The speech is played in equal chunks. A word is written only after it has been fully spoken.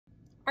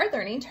Our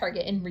learning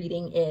target in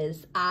reading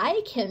is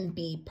I can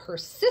be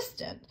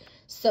persistent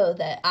so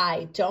that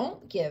I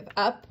don't give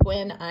up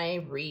when I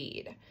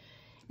read.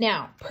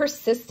 Now,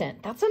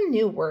 persistent, that's a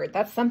new word.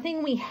 That's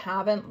something we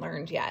haven't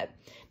learned yet.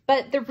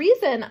 But the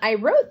reason I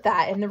wrote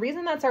that and the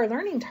reason that's our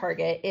learning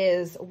target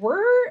is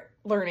we're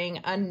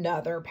learning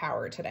another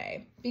power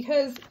today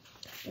because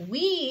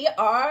we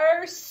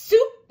are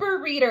super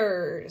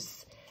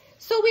readers.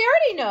 So we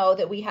already know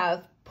that we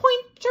have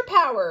pointer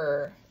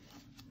power.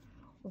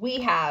 We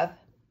have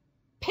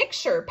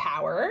picture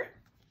power.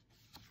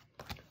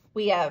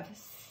 We have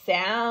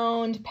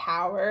sound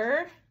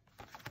power.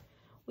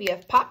 We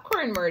have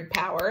popcorn word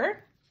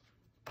power.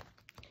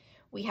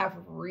 We have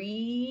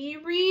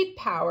reread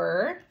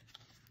power.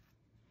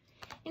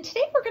 And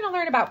today we're going to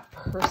learn about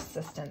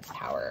persistence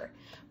power.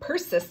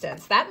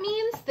 Persistence, that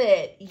means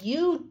that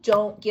you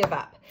don't give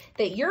up,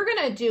 that you're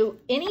going to do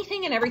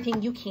anything and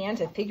everything you can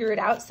to figure it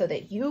out so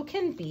that you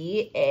can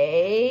be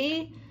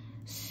a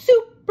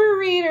super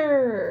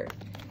reader.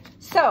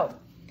 So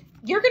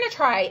you're going to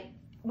try,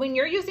 when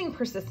you're using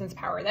persistence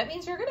power, that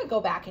means you're going to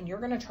go back and you're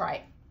going to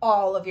try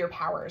all of your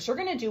powers. You're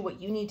going to do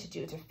what you need to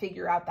do to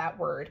figure out that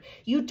word.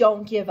 You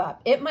don't give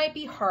up. It might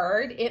be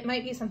hard. It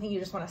might be something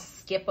you just want to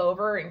skip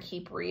over and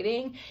keep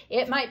reading.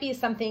 It might be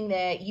something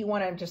that you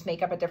want to just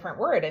make up a different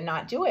word and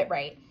not do it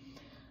right.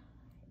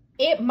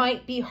 It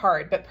might be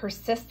hard, but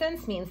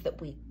persistence means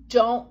that we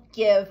don't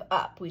give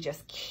up. We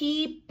just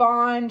keep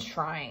on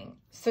trying.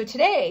 So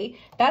today,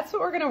 that's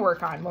what we're going to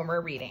work on when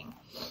we're reading.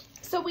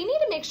 So we need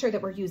to make sure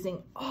that we're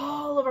using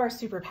all of our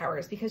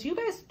superpowers because you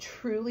guys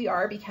truly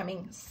are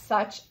becoming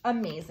such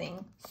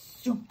amazing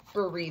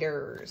super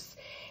readers.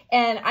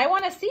 And I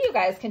want to see you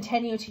guys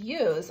continue to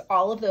use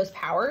all of those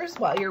powers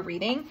while you're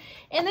reading.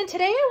 And then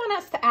today I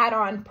want us to add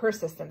on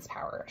persistence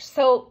power.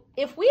 So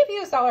if we've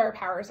used all our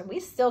powers and we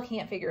still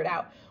can't figure it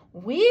out,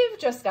 we've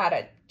just got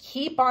to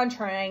keep on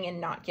trying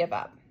and not give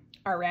up.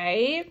 All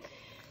right.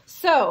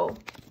 So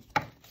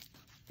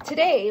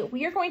today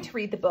we are going to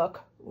read the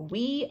book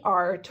We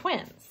Are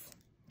Twins,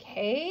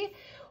 okay?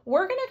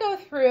 We're going to go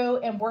through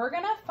and we're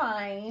going to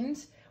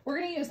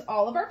use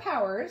all of our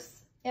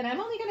powers, and I'm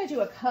only going to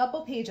do a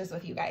couple pages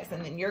with you guys,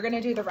 and then you're going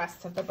to do the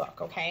rest of the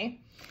book,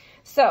 okay?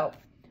 So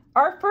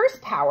our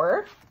first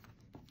power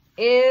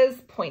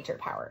is pointer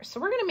power. So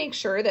we're going to make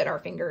sure that our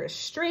finger is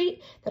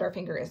straight, that our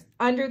finger is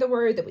under the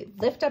word, that we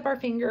lift up our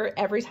finger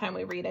every time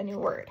we read a new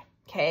word,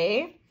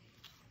 okay?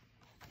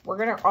 We're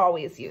going to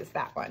always use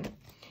that one.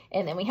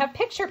 And then we have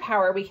picture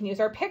power. We can use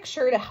our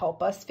picture to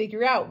help us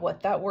figure out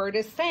what that word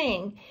is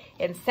saying.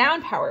 And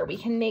sound power, we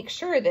can make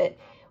sure that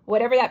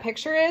whatever that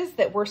picture is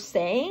that we're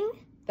saying,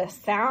 the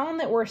sound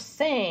that we're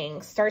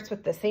saying starts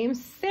with the same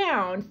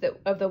sound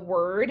of the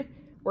word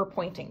we're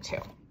pointing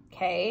to,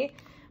 okay?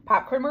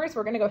 Popcorn words,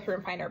 we're going to go through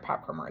and find our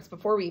popcorn words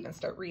before we even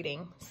start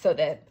reading so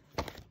that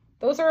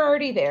those are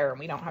already there and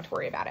we don't have to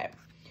worry about it.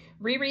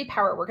 Reread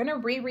power. We're going to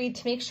reread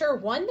to make sure,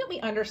 one, that we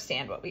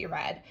understand what we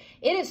read.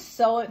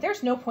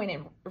 There's no point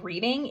in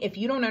reading if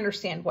you don't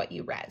understand what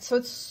you read. So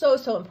it's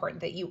so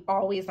important that you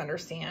always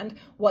understand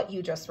what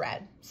you just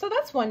read. So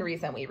that's one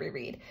reason we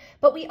reread.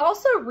 But we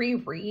also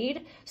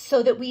reread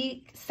so that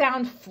we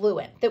sound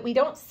fluent, that we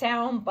don't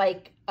sound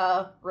like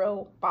a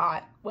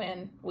robot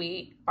when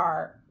we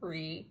are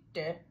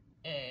reading.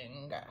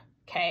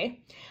 Okay?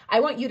 I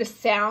want you to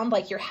sound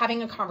like you're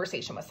having a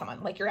conversation with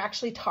someone, like you're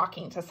actually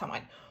talking to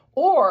someone.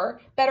 Or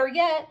better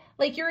yet,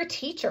 like you're a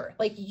teacher,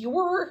 like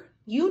you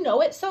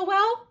know it so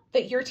well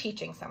that you're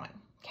teaching someone,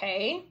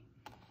 okay?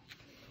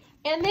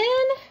 And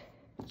then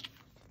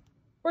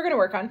we're going to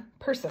work on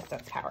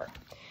persistence power.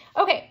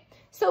 Okay,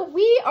 so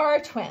we are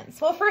twins.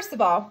 Well, first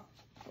of all,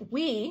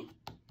 we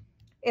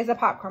is a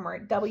popcorn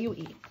word,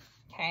 W-E,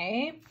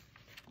 okay?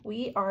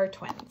 We are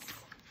twins.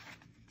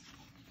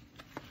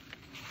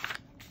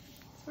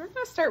 So we're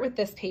going to start with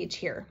this page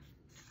here.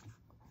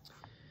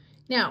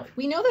 Now,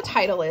 we know the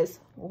title is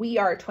We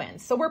Are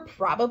Twins, so we're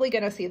probably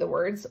going to see the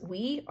words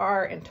we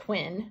are and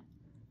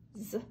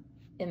twins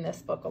in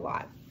this book a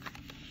lot.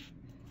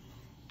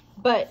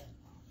 But,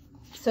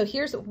 so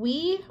here's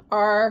we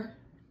are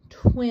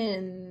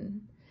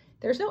twin.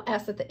 There's no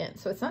S at the end,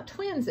 so it's not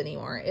twins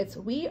anymore. It's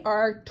we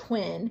are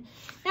twin.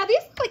 Now,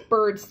 these look like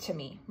birds to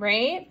me,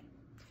 right?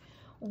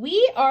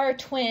 We are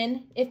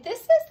twin. If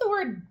this is the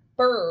word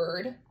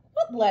bird,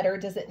 what letter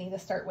does it need to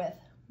start with?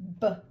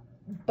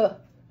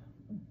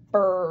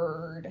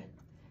 Bird.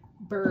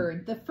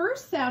 Bird. The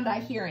first sound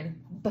I hear in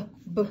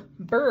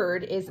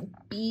bird is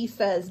B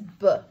says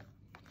B.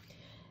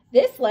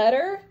 This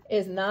letter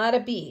is not a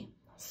B.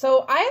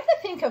 So I have to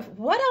think of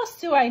what else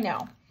do I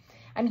know?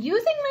 I'm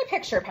using my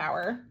picture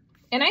power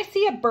and I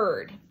see a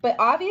bird, but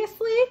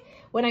obviously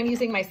when I'm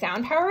using my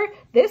sound power,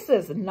 this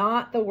is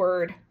not the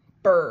word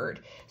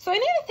bird. So I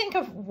need to think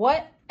of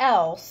what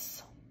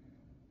else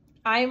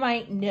I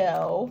might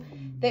know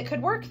that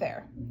could work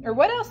there. Or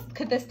what else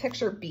could this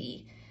picture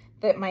be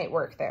that might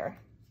work there?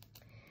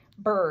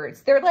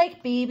 Birds. They're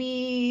like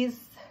babies.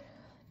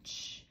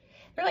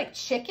 They're like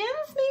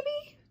chickens,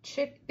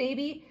 maybe?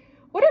 Baby.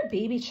 What are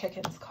baby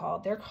chickens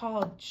called? They're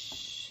called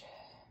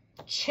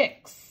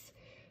chicks,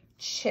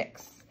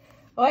 chicks.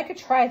 Oh, I could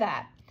try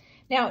that.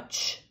 Now,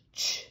 ch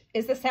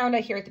is the sound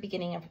I hear at the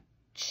beginning of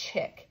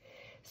chick.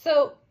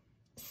 So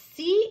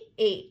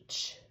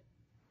CH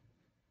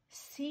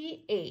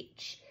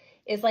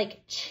is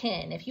like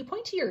chin. If you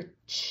point to your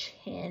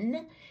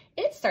chin,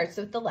 it starts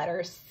with the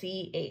letter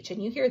CH,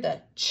 and you hear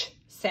the ch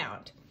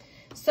sound.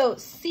 So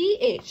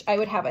CH, I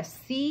would have a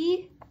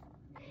C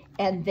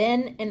and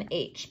then an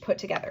H put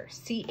together,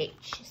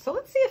 CH. So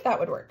let's see if that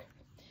would work.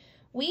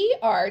 We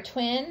are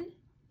twin.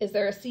 Is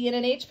there a C and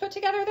an H put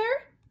together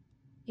there?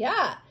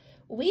 Yeah.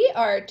 We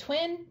are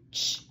twin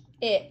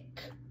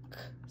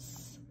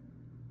chicks.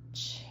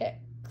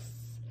 Chicks.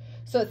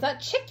 So it's not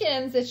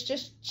chickens, it's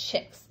just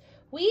chicks.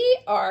 We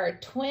are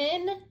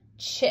twin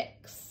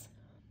chicks.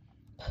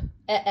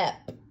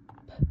 Pep,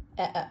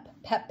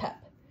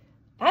 pep.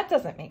 That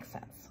doesn't make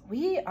sense.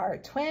 We are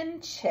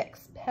twin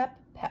chicks. Pep,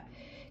 pep.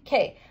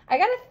 Okay, I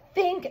gotta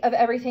think of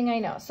everything I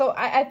know. So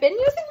I've been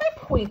using my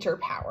pointer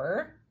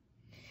power.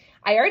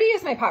 I already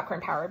used my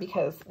popcorn power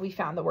because we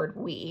found the word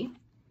we,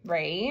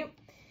 right?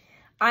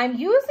 I'm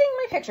using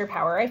my picture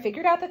power. I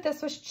figured out that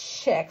this was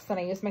chicks, and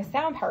I used my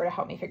sound power to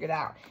help me figure that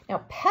out.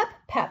 Now, pep,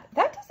 that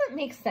doesn't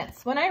make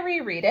sense. When I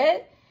reread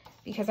it,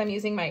 because I'm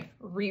using my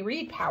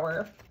reread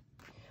power,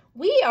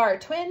 we are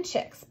twin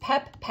chicks,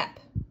 pep. That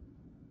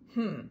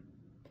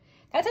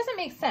doesn't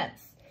make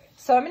sense.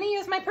 So I'm going to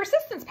use my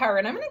persistence power,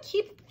 and I'm going to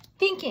keep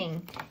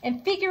thinking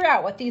and figure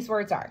out what these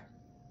words are.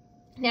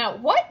 Now,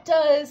 what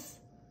do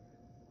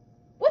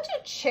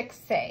chicks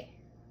say?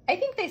 I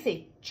think they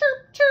say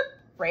chirp, chirp,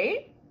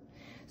 right?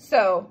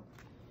 So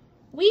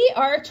we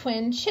are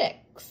twin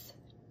chicks.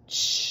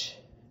 Ch,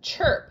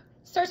 chirp.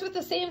 Starts with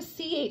the same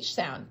CH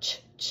sound.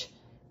 Ch, ch.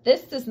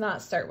 This does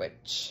not start with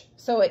ch.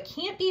 So it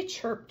can't be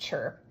chirp,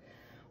 chirp.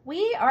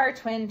 We are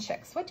twin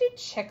chicks. What do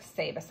chicks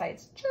say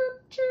besides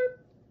chirp,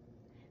 chirp?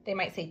 They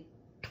might say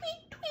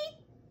tweet, tweet.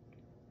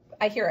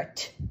 I hear a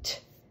t, t.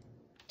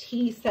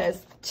 T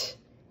says t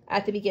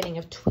at the beginning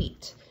of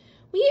tweet.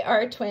 We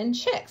are twin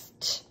chicks.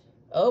 T.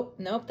 Oh,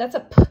 nope, that's a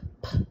p,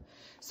 p.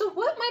 So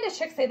what might a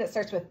chick say that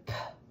starts with p,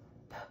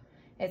 p?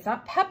 It's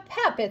not pep,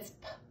 it's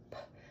p, p,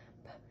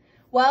 p.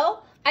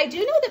 Well, I do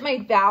know that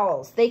my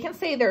vowels, they can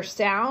say their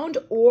sound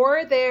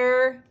or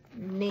their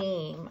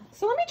name.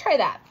 So let me try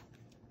that.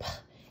 P,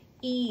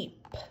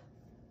 eep,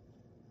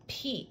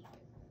 peep,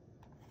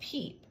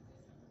 peep.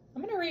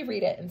 I'm going to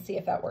reread it and see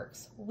if that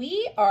works.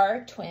 We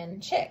are twin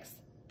chicks.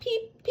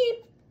 Peep,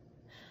 peep.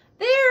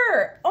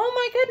 There. Oh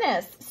my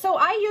goodness. So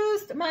I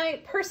used my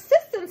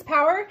persistence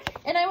power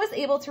and I was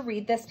able to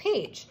read this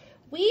page.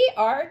 We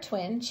are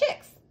twin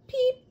chicks.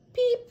 Peep,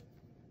 peep.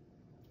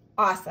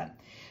 Awesome.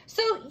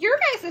 So your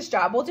guys'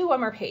 job, we'll do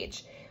one more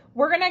page.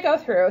 We're going to go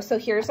through. So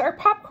here's our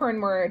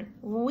popcorn word,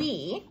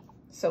 we.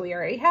 So we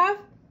already have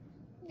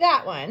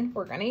that one.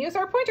 We're going to use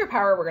our pointer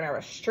power. We're going to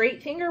have a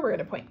straight finger. We're going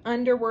to point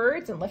under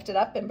words and lift it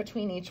up in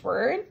between each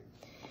word.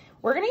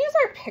 We're going to use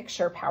our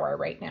picture power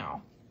right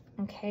now.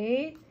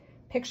 Okay,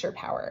 picture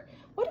power.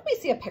 What do we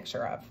see a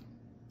picture of?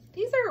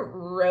 These are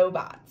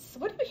robots.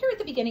 What do we hear at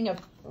the beginning of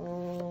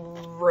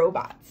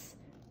robots?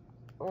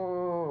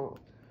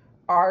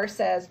 R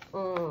says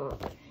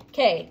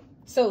Okay,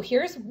 so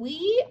here's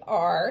we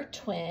are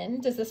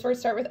twin. Does this word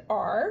start with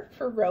R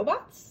for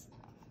robots?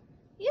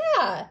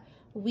 Yeah.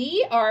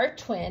 We are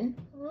twin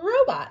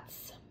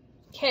robots.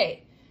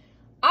 Okay,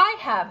 I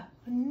have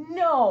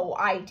no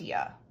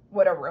idea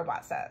what a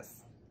robot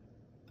says.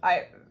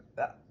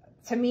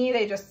 To me,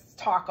 they just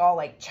talk all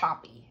like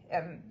choppy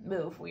and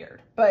move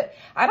weird, but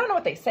I don't know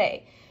what they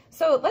say.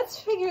 So let's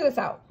figure this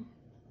out.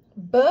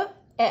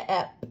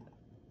 B-e-ep,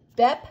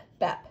 bep,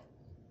 bep.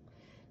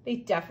 They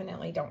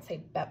definitely don't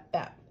say bep,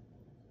 bep.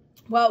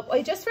 Well,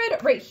 I just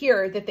read right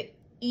here that the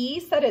E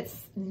said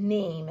its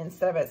name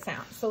instead of its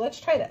sound. So let's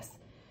try this.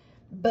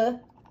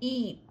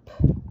 B-eep,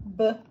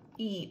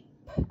 b-eep,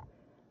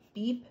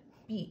 beep,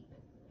 beep.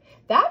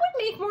 That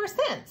would make more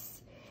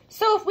sense.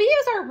 So if we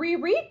use our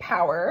reread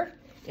power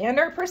and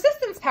our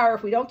persistence power,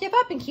 if we don't give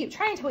up and keep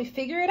trying until we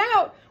figure it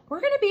out,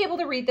 we're going to be able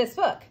to read this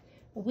book.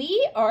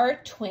 We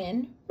are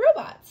twin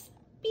robots.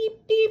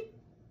 Beep, beep.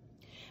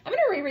 I'm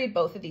going to reread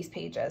both of these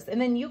pages, and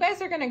then you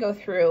guys are going to go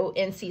through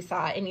in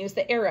Seesaw and use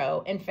the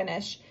arrow and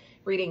finish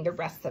reading the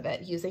rest of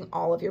it using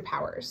all of your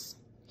powers.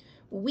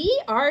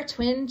 We are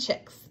twin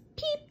chicks.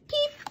 Peep,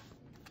 peep.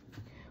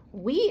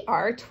 We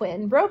are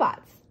twin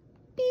robots.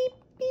 Beep,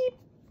 beep.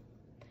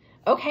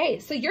 Okay,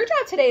 so your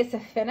job today is to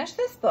finish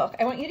this book.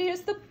 I want you to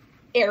use the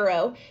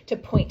arrow to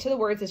point to the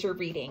words as you're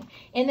reading.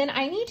 And then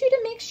I need you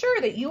to make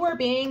sure that you are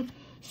being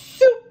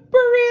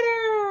super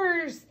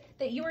readers,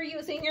 that you are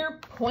using your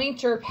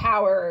pointer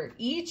power.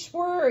 Each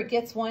word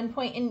gets 1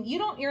 point, and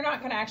you're not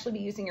going to actually be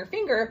using your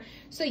finger,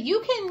 so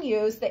you can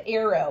use the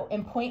arrow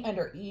and point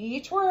under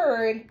each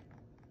word.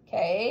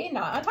 Okay,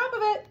 not on top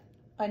of it,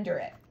 under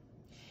it.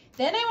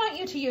 Then I want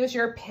you to use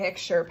your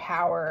picture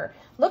power.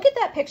 Look at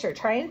that picture,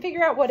 try and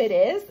figure out what it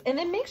is, and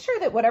then make sure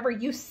that whatever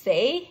you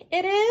say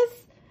it is,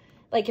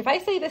 like if I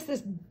say this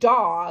is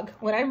dog,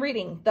 when I'm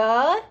reading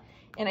the,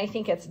 and I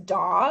think it's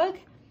dog,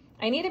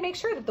 I need to make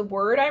sure that the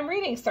word I'm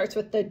reading starts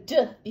with the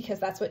D, because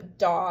that's what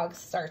dog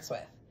starts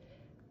with.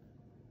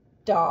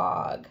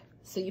 Dog.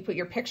 So you put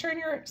your picture and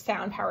your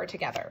sound power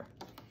together.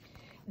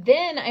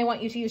 Then I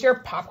want you to use your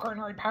popcorn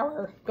word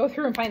power. Go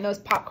through and find those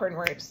popcorn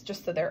words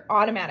just so they're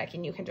automatic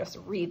and you can just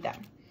read them.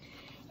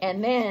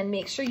 And then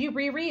make sure you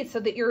reread so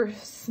that you're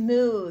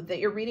smooth, that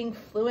you're reading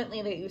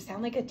fluently, that you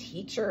sound like a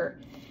teacher.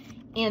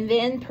 And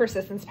then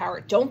persistence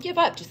power. Don't give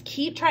up. Just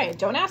keep trying.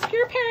 Don't ask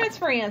your parents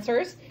for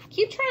answers.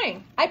 Keep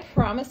trying. I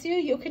promise you,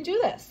 you can do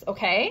this,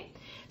 okay?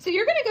 So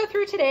you're going to go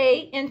through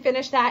today and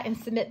finish that and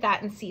submit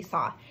that in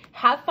Seesaw.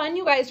 Have fun,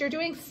 you guys. You're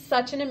doing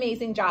such an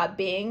amazing job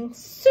being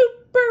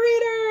super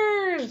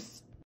readers.